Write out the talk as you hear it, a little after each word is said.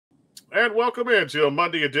And welcome into a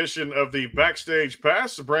Monday edition of the Backstage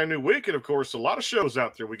Pass, a brand new week. And of course, a lot of shows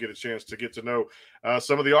out there we get a chance to get to know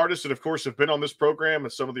some of the artists that, of course, have been on this program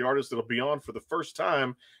and some of the artists that will be on for the first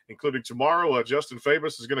time, including tomorrow. Justin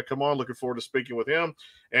Fabus is going to come on. Looking forward to speaking with him.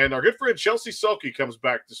 And our good friend Chelsea Sulky comes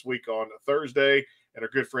back this week on Thursday. And our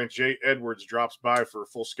good friend Jay Edwards drops by for a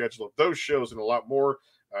full schedule of those shows and a lot more.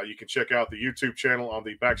 You can check out the YouTube channel on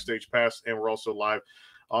the Backstage Pass, and we're also live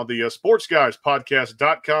on the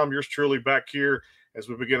sportsguyspodcast.com. Yours truly back here as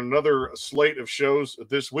we begin another slate of shows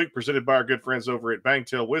this week presented by our good friends over at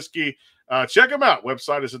Bangtail Whiskey. Check them out.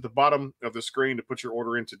 Website is at the bottom of the screen to put your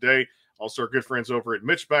order in today. Also, our good friends over at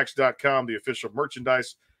MitchMacs.com, the official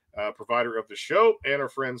merchandise provider of the show, and our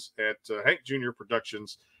friends at Hank Jr.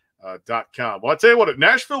 Productions.com. Well, I tell you what,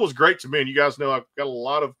 Nashville was great to me, and you guys know I've got a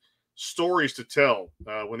lot of stories to tell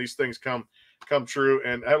when these things come true,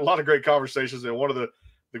 and I had a lot of great conversations. And one of the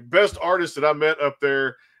best artist that I met up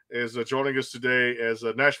there is joining us today as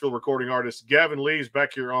a Nashville recording artist. Gavin Lee is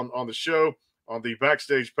back here on the show on the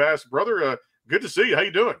Backstage Pass. Brother, good to see you. How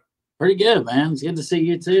you doing? Pretty good, man. It's good to see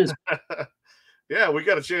you too. Yeah, we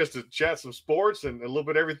got a chance to chat some sports and a little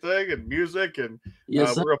bit of everything and music. And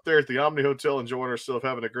Yes, we're up there at the Omni Hotel enjoying ourselves,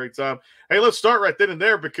 having a great time. Hey, let's start right then and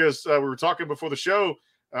there because we were talking before the show.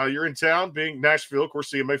 You're in town, being Nashville. Of course,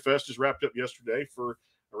 CMA Fest just wrapped up yesterday for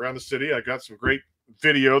around the city. I got some great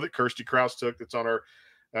video that Kirsty Krause took that's on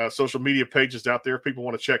our social media pages out there if people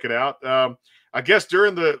want to check it out. I guess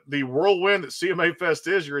during the whirlwind that CMA Fest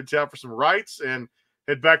is, you're in town for some rights and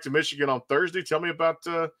head back to Michigan on Thursday. Tell me about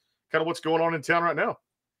kind of what's going on in town right now.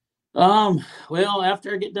 Well,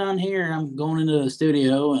 after I get done here, I'm going into the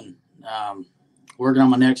studio and working on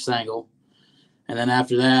my next single. And then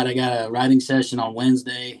after that, I got a writing session on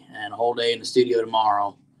Wednesday and a whole day in the studio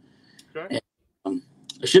tomorrow. Okay. And,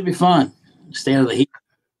 it should be fun. Stay out of the heat.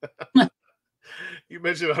 You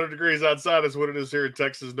mentioned 100 degrees outside is what it is here in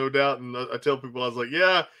Texas, no doubt. And I tell people, I was like,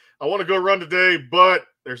 yeah, I want to go run today, but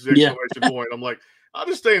there's the exclamation point. I'm like, I'll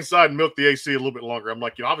just stay inside and milk the AC a little bit longer. I'm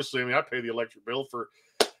like, obviously, I pay the electric bill for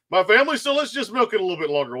my family, so let's just milk it a little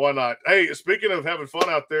bit longer. Why not? Hey, speaking of having fun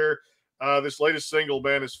out there, this latest single,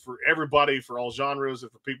 man, is for everybody, for all genres,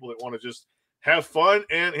 and for people that want to just have fun,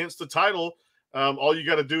 and hence the title. All you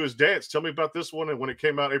got to do is dance. Tell me about this one and when it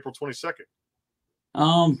came out April 22nd.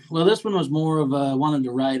 Well, this one was more of wanted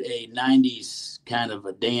to write a 90s kind of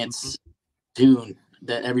a dance tune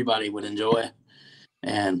that everybody would enjoy.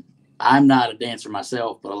 And I'm not a dancer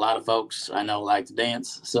myself, but a lot of folks I know like to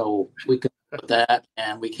dance. So we could put that,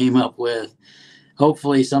 and we came up with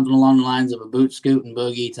hopefully something along the lines of a boot, scoot, and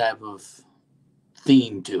boogie type of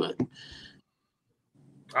theme to it.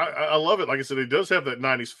 I love it. Like I said, it does have that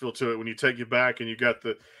 90s feel to it when you take it back and you got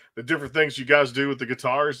the different things you guys do with the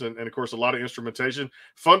guitars and of course, a lot of instrumentation.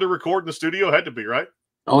 Fun to record in the studio, had to be, right?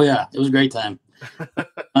 Oh, yeah. It was a great time.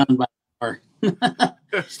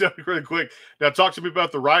 It's definitely really quick. Now, talk to me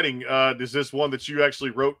about the writing. Is this one that you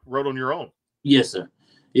actually wrote on your own? Yes, sir.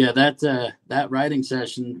 Yeah, that writing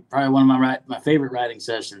session, probably one of my favorite writing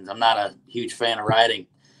sessions. I'm not a huge fan of writing.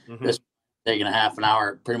 This taking a half an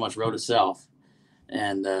hour, pretty much wrote itself.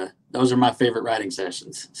 And those are my favorite writing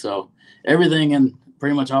sessions. So everything and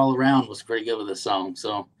pretty much all around was pretty good with this song.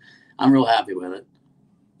 So I'm real happy with it.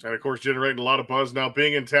 And, of course, generating a lot of buzz now.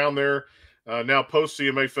 Being in town there, now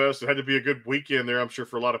post-CMA Fest, it had to be a good weekend there, I'm sure,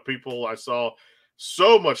 for a lot of people. I saw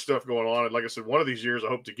so much stuff going on. And like I said, one of these years, I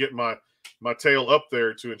hope to get my tail up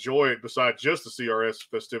there to enjoy it besides just the CRS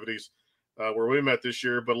festivities where we met this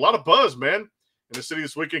year. But a lot of buzz, man, in the city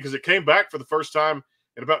this weekend because it came back for the first time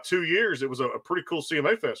in about 2 years. It was a pretty cool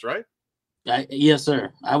CMA Fest, right? Yes,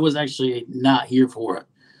 sir. I was actually not here for it.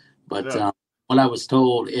 But what I was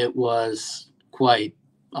told, it was quite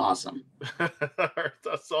awesome.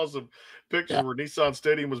 That's awesome. Pictures where Nissan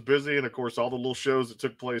Stadium was busy, and, of course, all the little shows that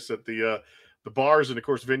took place at the bars and, of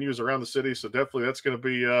course, venues around the city. So definitely that's going to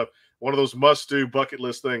be one of those must-do bucket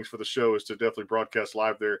list things for the show is to definitely broadcast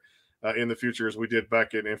live there in the future as we did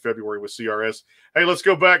back in February with CRS. Hey, let's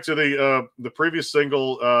go back to the previous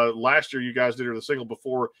single. Last year you guys did, or the single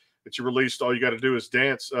before that you released, All You Got to Do Is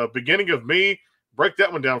Dance. Beginning of Me, break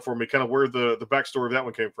that one down for me, kind of where the backstory of that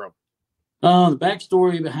one came from. The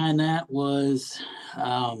backstory behind that was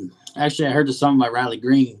actually I heard the song by Riley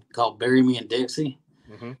Green called Bury Me in Dixie.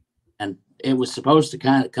 And it was supposed to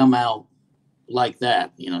kind of come out like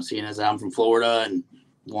that, seeing as I'm from Florida and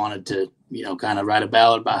wanted to, kind of write a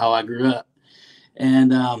ballad about how I grew up.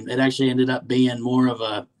 And it actually ended up being more of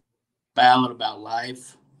a ballad about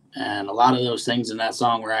life. And a lot of those things in that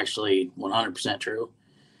song were actually 100% true,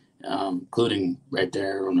 including right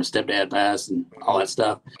there when the stepdad passed and all that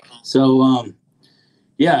stuff. So,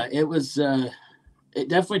 yeah, it was it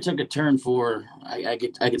definitely took a turn for, I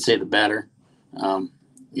could say the better.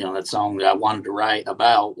 That song that I wanted to write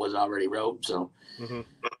about was already wrote. So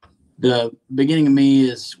the Beginning of Me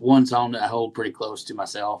is one song that I hold pretty close to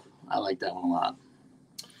myself. I like that one a lot.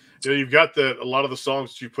 Yeah, you've got that. A lot of the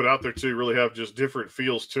songs that you put out there too really have just different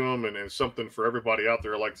feels to them, and something for everybody out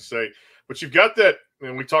there. I like to say, but you've got that,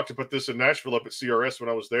 and we talked about this in Nashville up at CRS when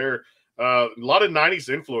I was there. A lot of '90s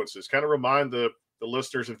influences. Kind of remind the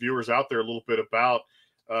listeners and viewers out there a little bit about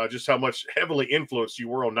just how much heavily influenced you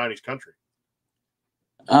were on '90s country.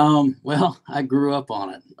 Well, I grew up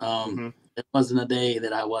on it. It wasn't a day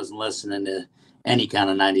that I wasn't listening to any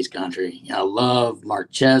kind of '90s country. I love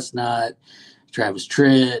Mark Chestnut, Travis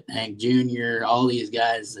Tritt, Hank Jr., all these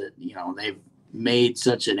guys that, they've made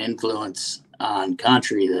such an influence on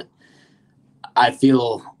country that I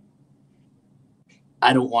feel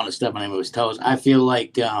I don't want to step on anybody's toes. I feel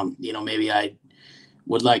like, maybe I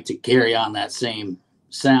would like to carry on that same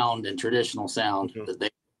sound and traditional sound that they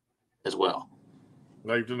as well.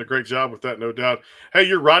 No, you've done a great job with that, no doubt. Hey,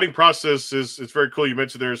 your writing process is very cool. You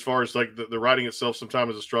mentioned there as far as like the writing itself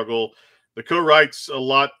sometimes is a struggle. The co-write's a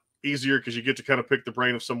lot easier because you get to kind of pick the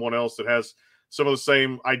brain of someone else that has some of the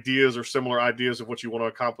same ideas or similar ideas of what you want to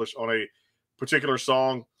accomplish on a particular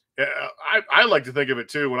song. I like to think of it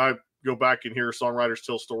too when I go back and hear songwriters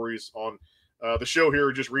tell stories on the show here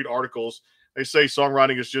or just read articles. They say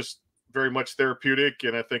songwriting is just very much therapeutic,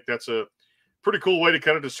 and I think that's a pretty cool way to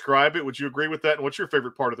kind of describe it. Would you agree with that? And what's your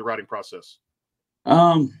favorite part of the writing process?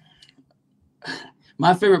 My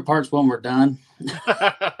favorite part's when we're done.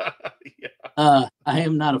 Yeah. I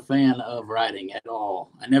am not a fan of writing at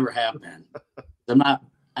all. I never have been.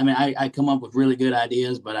 I come up with really good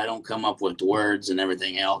ideas, but I don't come up with the words and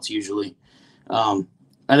everything else usually. I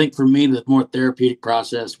think for me, the more therapeutic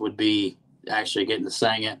process would be actually getting to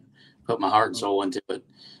sing it, put my heart and soul into it,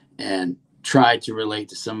 and try to relate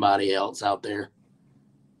to somebody else out there.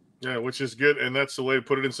 Yeah, which is good. And that's the way to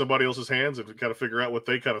put it in somebody else's hands and to kind of figure out what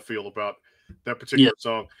they kind of feel about that particular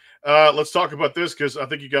song. Let's talk about this because I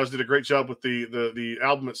think you guys did a great job with the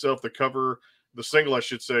album itself, the cover, the single, I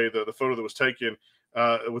should say, the photo that was taken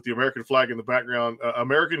with the American flag in the background.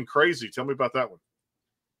 American Crazy. Tell me about that one.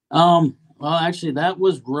 Well, actually, that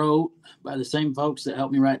was wrote by the same folks that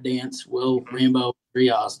helped me write Dance, Will Rainbow, Bree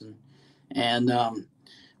Austin. And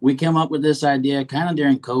we came up with this idea kind of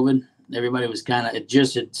during COVID. Everybody was it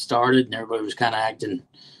just had started and everybody was kind of acting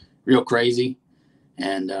real crazy.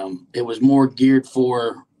 And it was more geared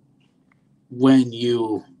for when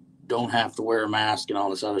you don't have to wear a mask and all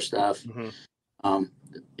this other stuff.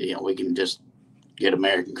 We can just get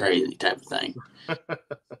American crazy type of thing.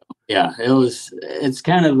 Yeah, it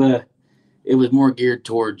was more geared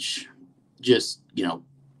towards just,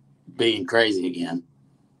 being crazy again.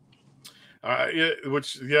 I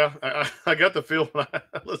got the feel when I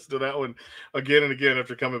listened to that one again and again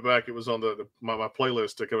after coming back. It was on my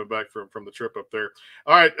playlist coming back from the trip up there.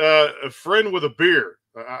 All right, A Friend with a Beer.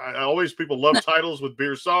 I always, people love titles with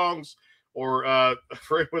beer songs or A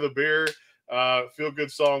Friend with a Beer. Feel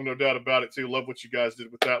good song, no doubt about it too. Love what you guys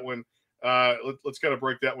did with that one. Let's kind of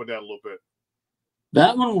break that one down a little bit.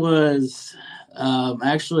 That one was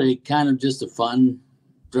actually kind of just a fun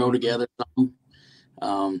throw together song.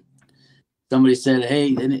 Somebody said,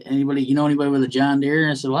 "Hey, anybody with a John Deere?"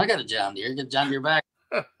 And I said, "Well, I got a John Deere. Get John Deere back.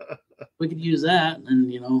 We could use that."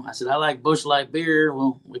 And I said, "I like Busch Light beer.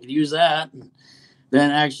 Well, we could use that." And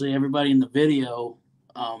then actually, everybody in the video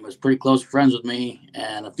was pretty close friends with me,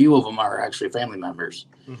 and a few of them are actually family members.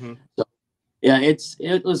 So, yeah,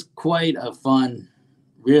 it was quite a fun,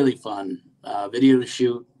 really fun video to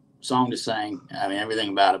shoot, song to sing. I mean, everything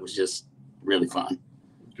about it was just really fun.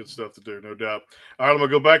 Good stuff to do, no doubt. All right, I'm gonna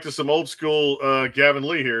go back to some old school Gavin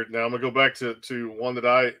Lee here. Now I'm gonna go back to one that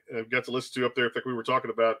I got to listen to up there. I think we were talking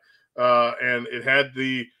about, and it had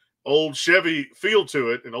the old Chevy feel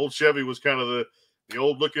to it. And old Chevy was kind of the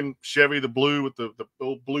old looking Chevy, the blue with the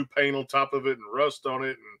old blue paint on top of it and rust on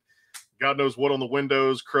it, and God knows what on the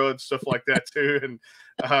windows, crud, stuff like that too. And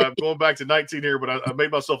going back to 19 here, but I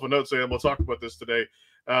made myself a note saying I'm gonna talk about this today.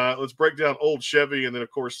 Let's break down old Chevy, and then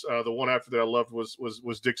of course the one after that I loved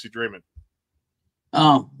was Dixie Dreamin'.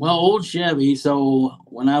 Well, old Chevy. So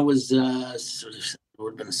when I was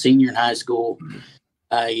would have been a senior in high school,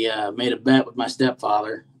 I made a bet with my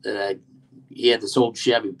stepfather that he had this old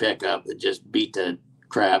Chevy pickup that just beat the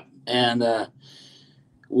crap, and I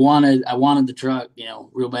wanted the truck,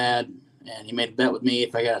 real bad. And he made a bet with me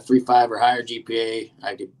if I got a 3.5 or higher GPA,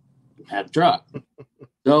 I could have the truck.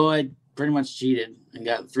 So I pretty much cheated and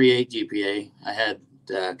got 3.8 GPA. I had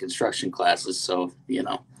construction classes, so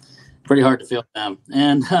pretty hard to fail them.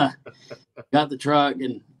 And got the truck,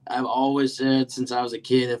 and I've always said since I was a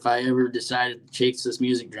kid, if I ever decided to chase this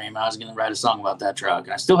music dream, I was going to write a song about that truck.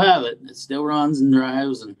 And I still have it. It still runs and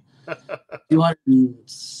drives, and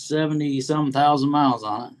 270 some thousand miles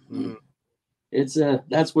on it. Mm. It's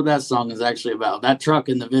that's what that song is actually about. That truck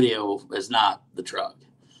in the video is not the truck.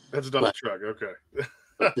 That's not the truck. Okay.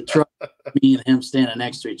 The truck, me and him standing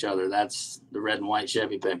next to each other. That's the red and white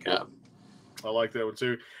Chevy pickup. I like that one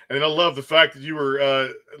too. And I love the fact that you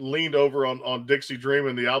were leaned over on Dixie Dream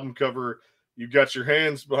in the album cover. You got your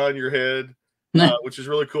hands behind your head, which is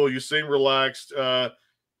really cool. You seem relaxed.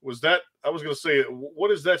 Was that, I was going to say,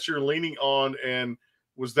 what is that you're leaning on? And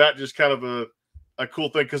was that just kind of a cool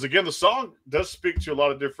thing? Because again, the song does speak to a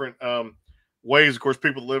lot of different ways. Of course,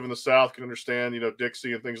 people that live in the South can understand,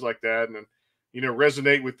 Dixie and things like that. And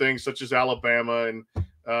resonate with things such as Alabama and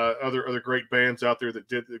other great bands out there that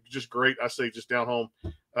did just great. I say just down home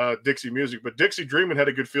Dixie music, but Dixie Dreamin' had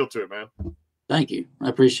a good feel to it, man. Thank you. I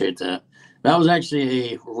appreciate that. That was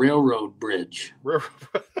actually a railroad bridge.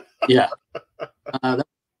 Yeah. I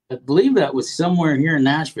believe that was somewhere here in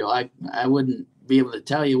Nashville. I wouldn't be able to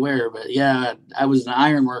tell you where, but yeah, I was an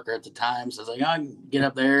iron worker at the time. So I was like, I can get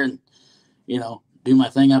up there and, do my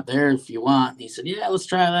thing up there if you want. And he said, yeah, let's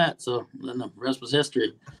try that. So then the rest was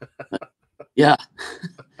history. Yeah.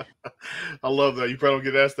 I love that. You probably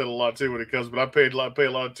don't get asked that a lot too when it comes, but I pay a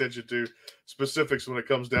lot of attention to specifics when it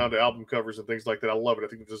comes down to album covers and things like that. I love it. I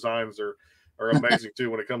think the designs are amazing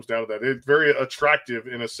too when it comes down to that. It's very attractive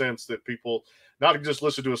in a sense that people not just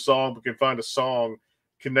listen to a song, but can find a song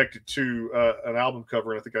connected to an album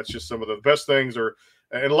cover. And I think that's just some of the best things.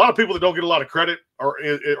 And a lot of people that don't get a lot of credit are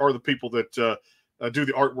the people that do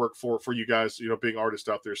the artwork for you guys, being artists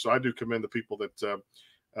out there. So I do commend the people that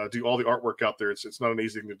do all the artwork out there. It's not an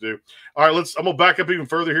easy thing to do. All right, I'm gonna back up even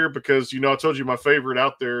further here because I told you my favorite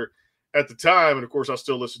out there at the time, and of course I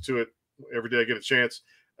still listen to it every day I get a chance.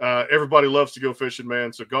 Everybody loves to go fishing,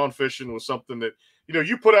 man. So Gone Fishing was something that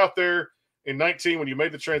you put out there in 19 when you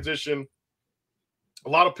made the transition. A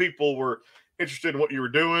lot of people were interested in what you were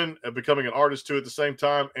doing and becoming an artist too at the same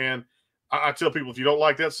time. And I tell people, if you don't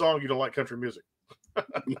like that song, you don't like country music.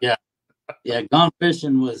 Yeah. Gone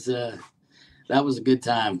Fishing was that was a good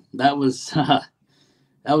time. That was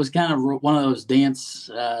kind of one of those dance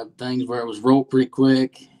things where it was wrote pretty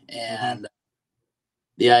quick, and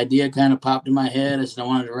the idea kind of popped in my head. I said I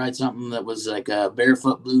wanted to write something that was like a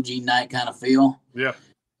barefoot blue jean night kind of feel. Yeah.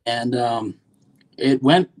 And it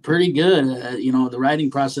went pretty good. The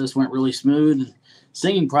writing process went really smooth. And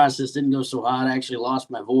singing process didn't go so hot. I actually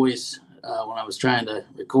lost my voice when I was trying to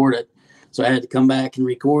record it. So I had to come back and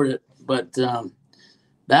record it. But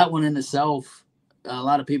that one in itself, a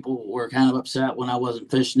lot of people were kind of upset when I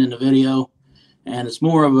wasn't fishing in the video. And it's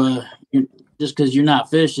more of just because you're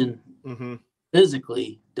not fishing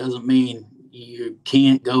physically doesn't mean you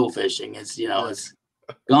can't go fishing. It's, it's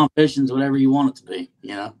gone fishing is whatever you want it to be,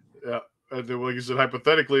 Yeah. Like you said,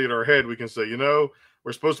 hypothetically in our head, we can say,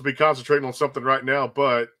 we're supposed to be concentrating on something right now,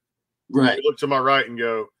 but right. You look to my right and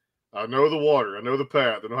go, I know the water. I know the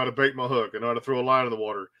path. I know how to bait my hook. I know how to throw a line in the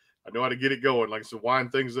water. I know how to get it going. Like I said,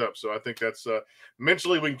 wind things up. So I think that's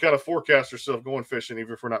mentally we can kind of forecast ourselves going fishing,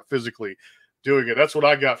 even if we're not physically doing it. That's what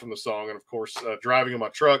I got from the song. And of course, driving in my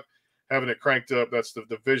truck, having it cranked up, that's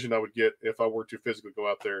the vision I would get if I were to physically go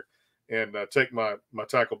out there and take my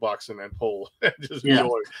tackle box and pole and just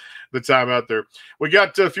enjoy the time out there. We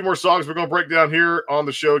got a few more songs we're going to break down here on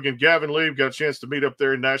the show. Again, Gavin Lee, got a chance to meet up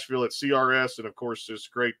there in Nashville at CRS. And, of course, this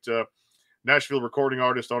great Nashville recording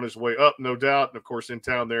artist on his way up, no doubt. And, of course, in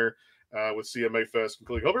town there with CMA Fest.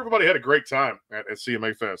 Completely. Hope everybody had a great time at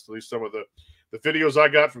CMA Fest. At least some of the videos I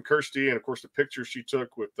got from Kirsty and, of course, the pictures she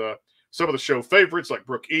took with some of the show favorites like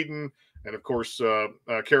Brooke Eden and, of course,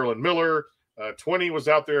 Carolyn Miller. 20 was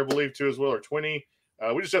out there, I believe, too, as well, or 20.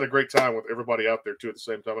 We just had a great time with everybody out there, too, at the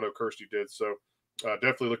same time. I know Kirsty did. So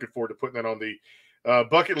definitely looking forward to putting that on the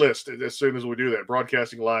bucket list as soon as we do that.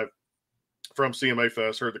 Broadcasting live from CMA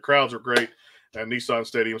Fest. Heard the crowds are great at Nissan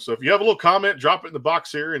Stadium. So if you have a little comment, drop it in the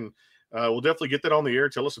box here, and we'll definitely get that on the air.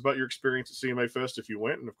 Tell us about your experience at CMA Fest if you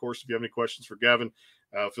went. And, of course, if you have any questions for Gavin,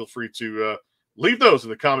 feel free to leave those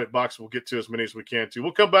in the comment box. We'll get to as many as we can, too.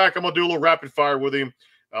 We'll come back. I'm going to do a little rapid fire with him.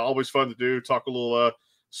 Always fun to do. Talk a little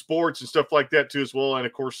sports and stuff like that, too, as well. And,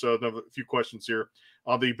 of course, a few questions here.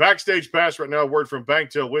 On the Backstage Pass right now, a word from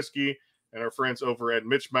Bangtail Whiskey and our friends over at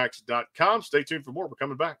MitchMacs.com. Stay tuned for more. We're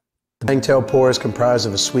coming back. The Bangtail pour is comprised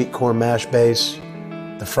of a sweet corn mash base.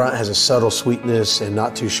 The front has a subtle sweetness and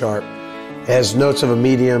not too sharp. It has notes of a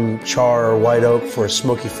medium char or white oak for a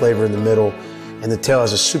smoky flavor in the middle. And the tail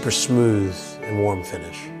has a super smooth and warm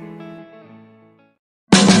finish.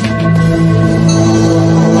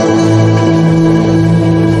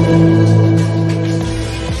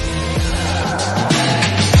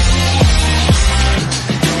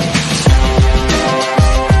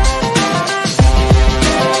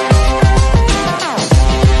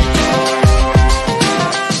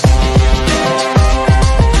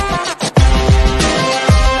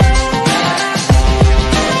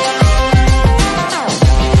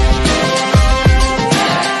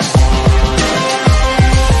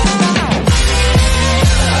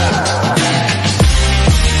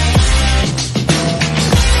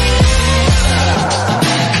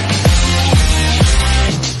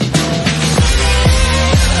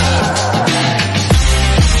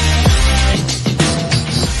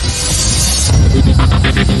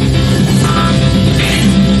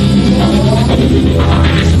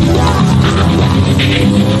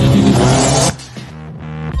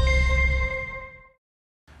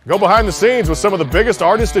 Go behind the scenes with some of the biggest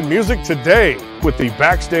artists in music today with the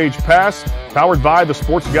Backstage Pass, powered by the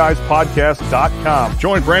SportsGuysPodcast.com.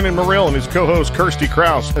 Join Brandon Morrill and his co-host Kirsty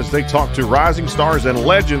Krause as they talk to rising stars and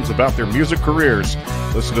legends about their music careers.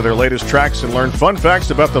 Listen to their latest tracks and learn fun facts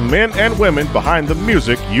about the men and women behind the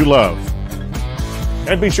music you love.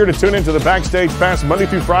 And be sure to tune into the Backstage Pass Monday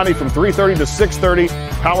through Friday from 3:30 to 6:30,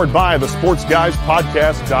 powered by the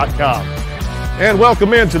SportsGuysPodcast.com. And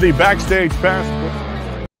welcome into the Backstage Pass.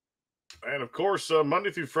 And of course, Monday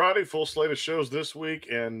through Friday, full slate of shows this week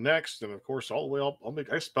and next. And of course, all the way up, I'll make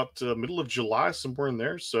about middle of July, somewhere in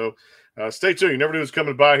there. So stay tuned. You never knew who's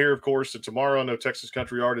coming by here, of course. And tomorrow, I know Texas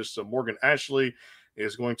country artist Morgan Ashley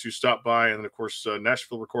is going to stop by. And then, of course,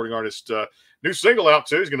 Nashville recording artist, new single out,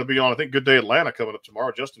 too. He's going to be on, I think, Good Day Atlanta coming up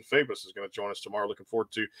tomorrow. Justin Fabus is going to join us tomorrow. Looking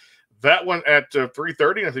forward to that one at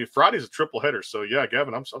 3:30. I think Friday's a triple header. So, yeah,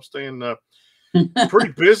 Gavin, I'm staying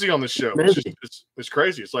pretty busy on the show. It's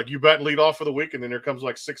crazy. It's like you bat and lead off for the week, and then there comes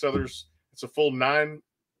like 6 others. It's a full nine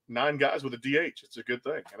guys with a DH. It's a good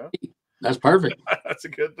thing, you know? That's perfect. That's a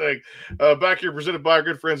good thing. Back here, presented by our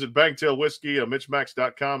good friends at Bangtail Whiskey,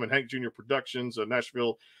 MitchMacs.com, and Hank Jr. Productions,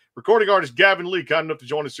 Nashville recording artist Gavin Lee, kind enough to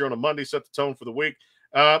join us here on a Monday, set the tone for the week.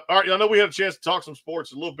 All right, I know we had a chance to talk some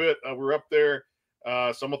sports a little bit. We're up there, so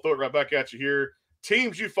I'm going to throw it right back at you here.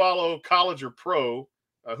 Teams you follow, college or pro,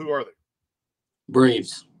 who are they?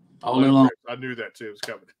 Braves. All day long. I knew that, too. It was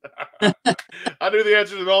coming. I knew the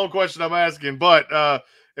answer to the own question I'm asking, but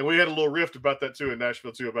and we had a little rift about that, too, in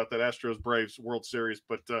Nashville, too, about that Astros-Braves World Series.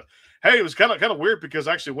 But, hey, it was kind of weird because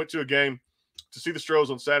I actually went to a game to see the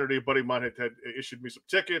Stros on Saturday. A buddy of mine had issued me some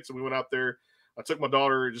tickets, and we went out there. I took my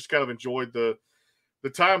daughter and just kind of enjoyed the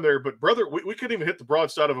time there. But, brother, we couldn't even hit the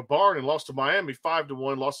broadside of a barn and lost to Miami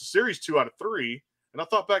 5-1, lost the series 2 out of 3. And I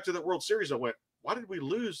thought back to that World Series. I went, why did we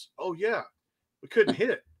lose? Oh, yeah, we couldn't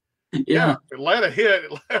hit. Yeah, Atlanta hit.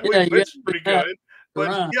 We pitched pretty good.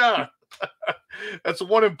 But, yeah. That's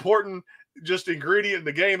one important just ingredient in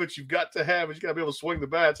the game that you've got to have. You got to be able to swing the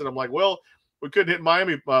bats. And I'm like, well, we couldn't hit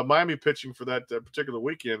Miami pitching for that particular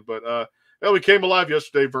weekend. But we came alive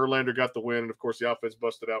yesterday. Verlander got the win. And, of course, the offense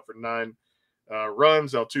busted out for 9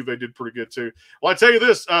 runs. Altuve did pretty good, too. Well, I tell you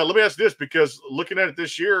this. Let me ask this, because looking at it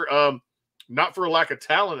this year, not for a lack of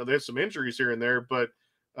talent. They had some injuries here and there. But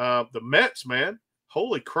the Mets, man,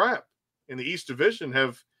 holy crap, in the East Division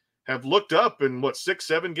have looked up and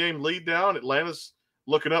 6-7 game lead down. Atlanta's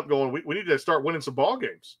looking up going, we need to start winning some ball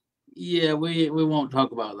games. Yeah, we won't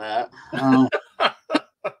talk about that.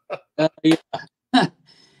 Yeah.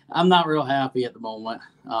 I'm not real happy at the moment.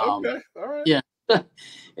 Okay, all right. Yeah.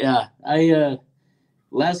 Yeah. I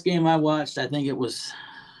last game I watched, I think it was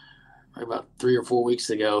about 3 or 4 weeks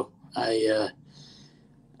ago. I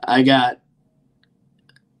got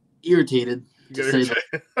irritated.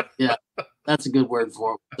 Yeah. That's a good word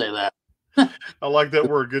for it. Say that. I like that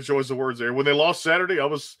word. Good choice of words there. When they lost Saturday, I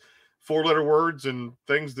was 4-letter words and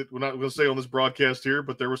things that we're not going to say on this broadcast here,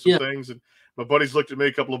 but there were some things. And my buddies looked at me.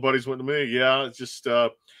 A couple of buddies went to me. Yeah, it's just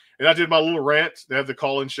and I did my little rant. They have the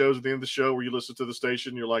call-in shows at the end of the show where you listen to the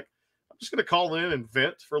station. You're like, I'm just going to call in and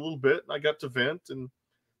vent for a little bit. And I got to vent and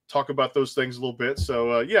talk about those things a little bit.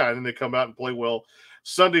 So, and then they come out and play well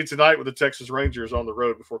Sunday tonight with the Texas Rangers on the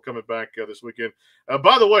road before coming back this weekend.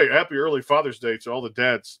 By the way, happy early Father's Day to all the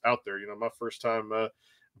dads out there. You know, my first time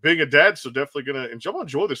being a dad, so definitely going to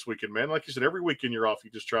enjoy this weekend, man. Like you said, every weekend you're off, you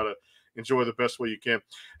just try to enjoy the best way you can.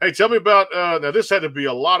 Hey, tell me about now this had to be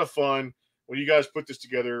a lot of fun when you guys put this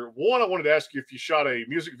together. One, I wanted to ask you if you shot a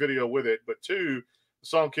music video with it, but 2, the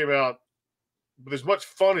song came out with as much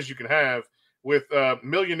fun as you can have with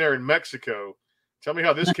Millionaire in Mexico. Tell me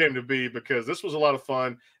how this came to be, because this was a lot of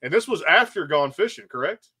fun. And this was after Gone Fishing,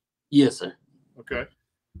 correct? Yes, sir. Okay.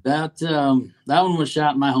 That one was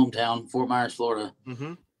shot in my hometown, Fort Myers, Florida.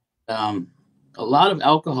 Mm-hmm. A lot of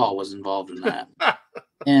alcohol was involved in that.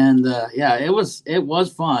 And it was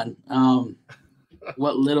fun.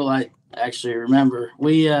 What little I actually remember,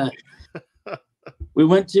 we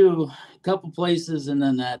went to a couple places, and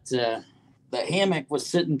then that hammock was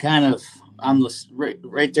sitting kind of on the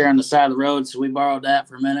right there on the side of the road, so we borrowed that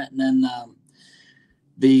for a minute. And then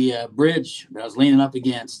the bridge that I was leaning up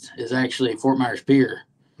against is actually Fort Myers Pier.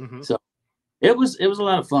 Mm-hmm. So it was a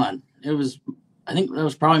lot of fun. I think that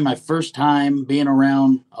was probably my first time being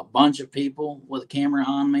around a bunch of people with a camera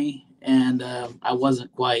on me, and I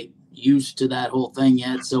wasn't quite used to that whole thing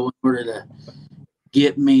yet. So in order to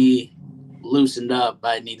get me loosened up,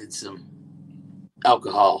 I needed some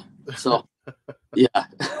alcohol. So yeah.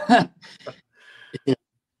 Yeah.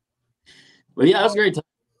 But yeah, that was a great time.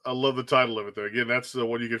 I love the title of it, though. Again, that's the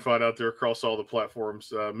one you can find out there across all the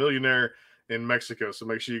platforms. Millionaire in Mexico. So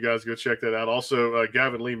make sure you guys go check that out. Also,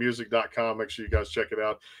 GavinLeeMusic.com. Make sure you guys check it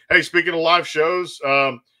out. Hey, speaking of live shows,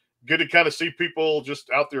 good to kind of see people just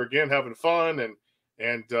out there again having fun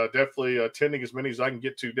and definitely attending as many as I can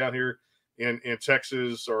get to down here in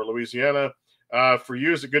Texas or Louisiana. For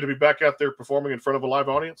you, is it good to be back out there performing in front of a live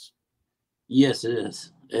audience? Yes, it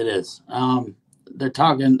is. It is.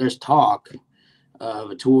 There's talk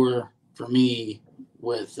of a tour for me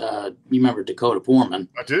with, you remember Dakota Poorman?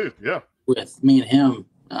 I do, yeah. With me and him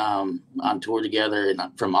on tour together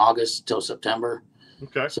from August till September.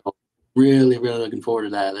 Okay. So really, really looking forward to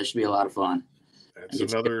that. That should be a lot of fun. That's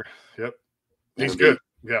another, yep. He's good.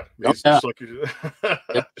 Yeah. He's just like you,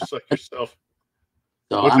 just like yourself.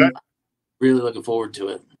 So I'm really looking forward to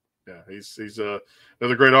it. Yeah, he's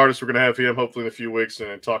another great artist. We're going to have him hopefully in a few weeks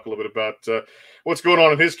and talk a little bit about what's going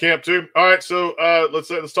on in his camp too. All right, so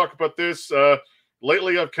let's talk about this.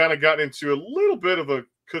 Lately, I've kind of gotten into a little bit of a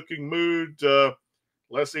cooking mood,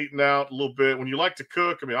 less eating out a little bit. When you like to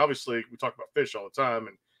cook, I mean, obviously we talk about fish all the time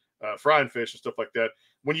and frying fish and stuff like that.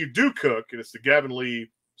 When you do cook and it's the Gavin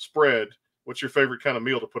Lee spread, what's your favorite kind of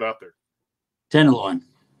meal to put out there? Tenderloin.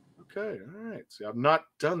 Okay, all right. See, I've not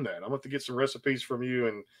done that. I'm going to have to get some recipes from you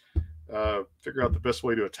and figure out the best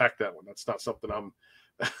way to attack that one. That's not something I'm.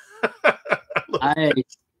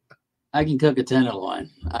 I can cook a tenderloin.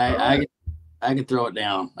 I can throw it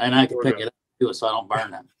down and I can pick it up too, so I don't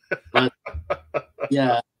burn it. But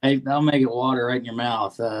yeah, I'll make it water right in your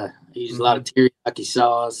mouth. I use a lot of teriyaki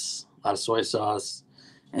sauce, a lot of soy sauce,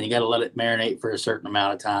 and you got to let it marinate for a certain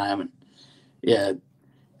amount of time. And yeah.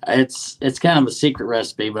 It's kind of a secret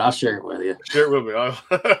recipe, but I'll share it with you. Share it with me.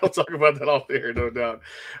 I'll talk about that off the air, no doubt.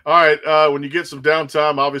 All right. When you get some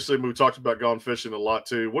downtime, obviously we talked about going fishing a lot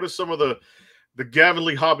too. What are some of the Gavin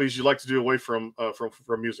Lee hobbies you like to do away from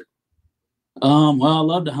music? Well, I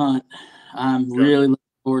love to hunt. I'm really looking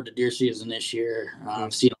forward to deer season this year.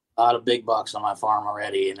 I've seen a lot of big bucks on my farm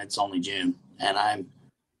already, and it's only June, and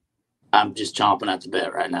I'm just chomping at the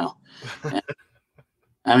bit right now.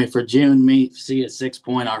 I mean, for June meat, see a 6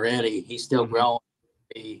 point already. He's still growing,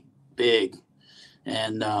 big,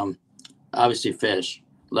 and obviously fish.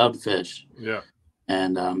 Love to fish. Yeah.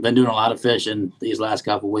 And been doing a lot of fishing these last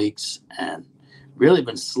couple of weeks, and really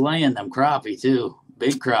been slaying them crappie too.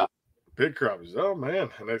 Big crappie. Big crappies. Oh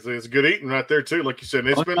man, and it's good eating right there too. Like you said, and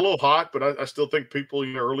it's been a little hot, but I still think people,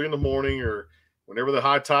 early in the morning or whenever the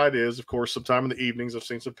high tide is, of course, sometime in the evenings, I've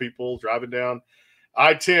seen some people driving down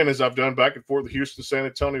I-10 as I've done back and forth to Houston, San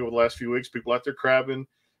Antonio over the last few weeks. People out there crabbing,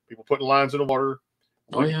 people putting lines in the water.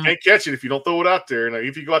 You can't catch it if you don't throw it out there. And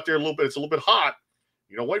if you go out there a little bit, it's a little bit hot.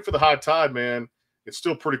 You don't wait for the high tide, man. It's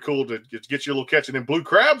still pretty cool to get you a little catch. And then blue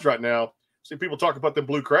crabs right now. I see people talk about them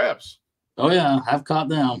blue crabs. Oh yeah, I've caught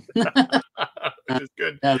them. Which is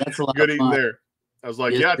good. Yeah, that's a lot good of eating fun. there. I was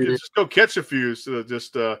like, just go catch a few. So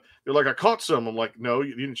they're like, I caught some. I'm like, no,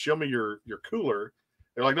 you didn't show me your cooler.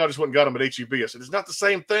 They're like, no, I just went and got them at HEB. I said, it's not the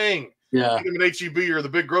same thing. Yeah. Get them at HEB or the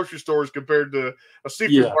big grocery stores compared to a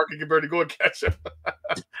seafood market compared to go and catch them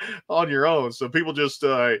on your own. So people just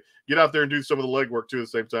get out there and do some of the legwork too at the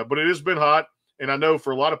same time. But it has been hot. And I know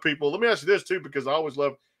for a lot of people, let me ask you this too, because I always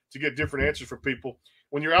love to get different answers from people.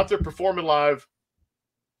 When you're out there performing live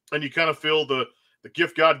and you kind of feel the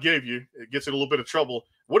gift God gave you, it gets in a little bit of trouble.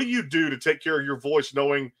 What do you do to take care of your voice,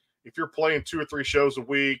 knowing if you're playing 2 or 3 shows a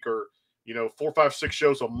week or 4, 5, 6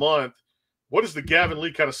 shows a month? What is the Gavin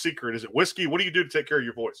Lee kind of secret? Is it whiskey? What do you do to take care of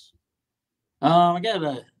your voice? I got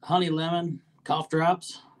a honey lemon cough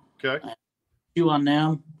drops. Okay. I chew on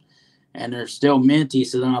them, and they're still minty.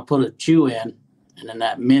 So then I'll put a chew in, and then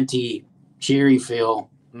that minty cherry feel.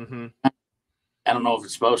 Mm-hmm. I don't know if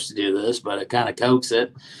it's supposed to do this, but it kind of coax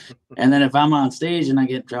it. And then if I'm on stage and I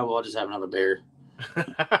get in trouble, I'll just have another beer.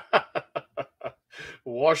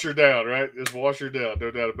 Wash her down, right? Just wash her down,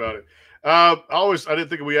 no doubt about it. I didn't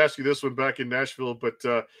think we asked you this one back in Nashville, but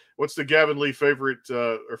what's the Gavin Lee favorite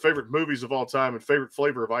movies of all time and favorite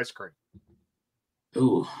flavor of ice cream?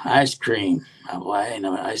 Ooh, ice cream. Oh, I ain't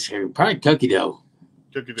know ice cream. Probably cookie dough.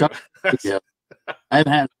 Cookie dough. I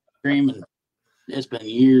haven't had ice cream and it's been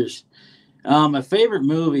years. My favorite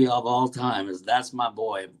movie of all time is That's My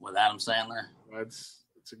Boy with Adam Sandler. That's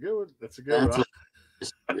a good one. That's a good one.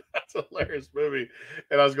 That's a hilarious movie.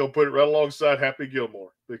 And I was going to put it right alongside Happy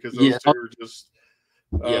Gilmore because those two are just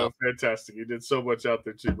fantastic. You did so much out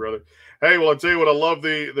there too, brother. Hey, well, I'll tell you what, I love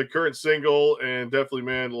the current single, and definitely,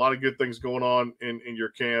 man, a lot of good things going on in your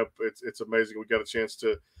camp. It's amazing. We got a chance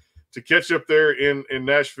to catch up there in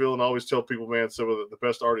Nashville, and I always tell people, man, some of the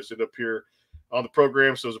best artists end up here on the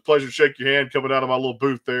program. So it was a pleasure to shake your hand coming out of my little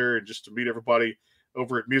booth there and just to meet everybody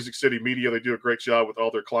over at Music City Media. They do a great job with all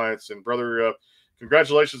their clients. And brother,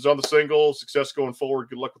 congratulations on the single. Success going forward.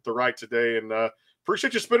 Good luck with the write today. And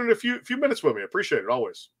appreciate you spending a few minutes with me. I appreciate it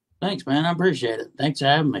always. Thanks, man. I appreciate it. Thanks for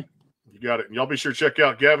having me. You got it. And y'all be sure to check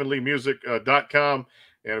out GavinLeeMusic.com.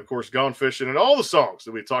 And, of course, Gone Fishing and all the songs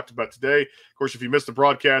that we talked about today. Of course, if you missed the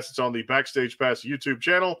broadcast, it's on the Backstage Pass YouTube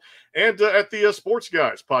channel and at the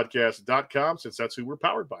SportsGuysPodcast.com, since that's who we're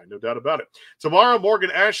powered by, no doubt about it. Tomorrow,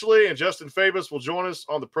 Morgan Ashley and Justin Fabus will join us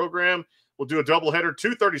on the program. We'll do a doubleheader,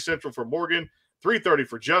 2:30 Central for Morgan, 3:30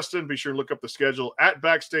 for Justin. Be sure to look up the schedule at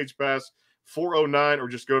Backstage Pass 409, or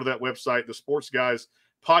just go to that website,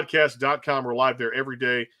 thesportsguyspodcast.com. We're live there every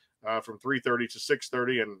day. From 3:30 to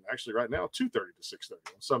 6:30, and actually right now 2:30 to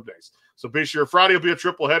 6:30 on some days. So be sure Friday will be a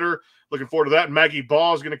triple header. Looking forward to that. Maggie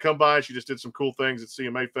Ball is going to come by. She just did some cool things at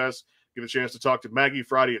CMA Fest. Get a chance to talk to Maggie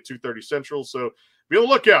Friday at 2:30 Central. So be on the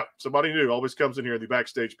lookout. Somebody new always comes in here in the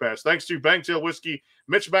Backstage Pass. Thanks to Bangtail Whiskey,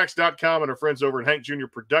 MitchMacs.com, and our friends over at Hank Jr.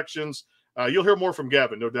 Productions. You'll hear more from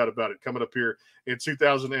Gavin, no doubt about it, coming up here in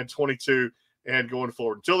 2022 and going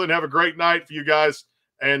forward. Until then, have a great night for you guys.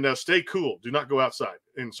 And stay cool. Do not go outside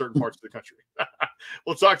in certain parts of the country.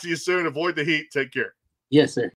 We'll talk to you soon. Avoid the heat. Take care. Yes, sir.